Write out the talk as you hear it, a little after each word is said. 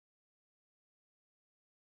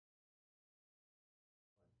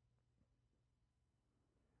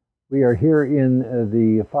We are here in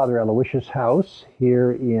the Father Aloysius house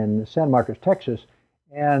here in San Marcos, Texas,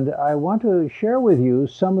 and I want to share with you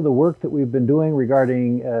some of the work that we've been doing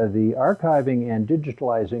regarding the archiving and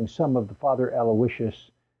digitalizing some of the Father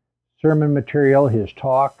Aloysius sermon material, his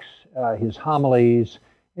talks, his homilies,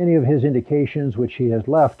 any of his indications which he has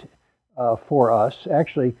left for us.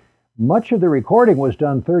 Actually, much of the recording was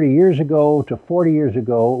done 30 years ago to 40 years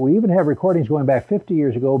ago. We even have recordings going back 50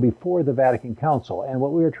 years ago before the Vatican Council. And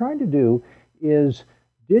what we are trying to do is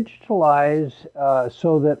digitalize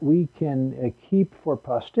so that we can keep for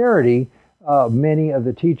posterity many of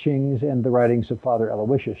the teachings and the writings of Father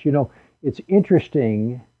Aloysius. You know, it's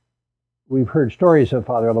interesting. We've heard stories of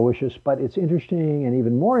Father Aloysius, but it's interesting, and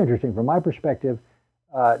even more interesting from my perspective,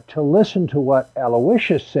 to listen to what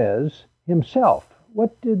Aloysius says himself.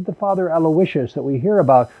 What did the Father Aloysius that we hear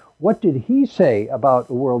about, what did he say about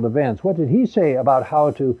world events? What did he say about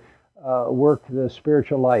how to work the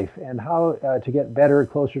spiritual life and how to get better,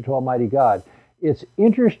 closer to Almighty God? It's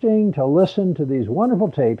interesting to listen to these wonderful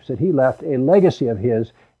tapes that he left, a legacy of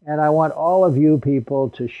his, and I want all of you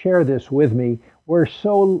people to share this with me. We're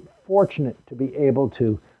so fortunate to be able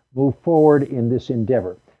to move forward in this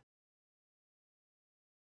endeavor.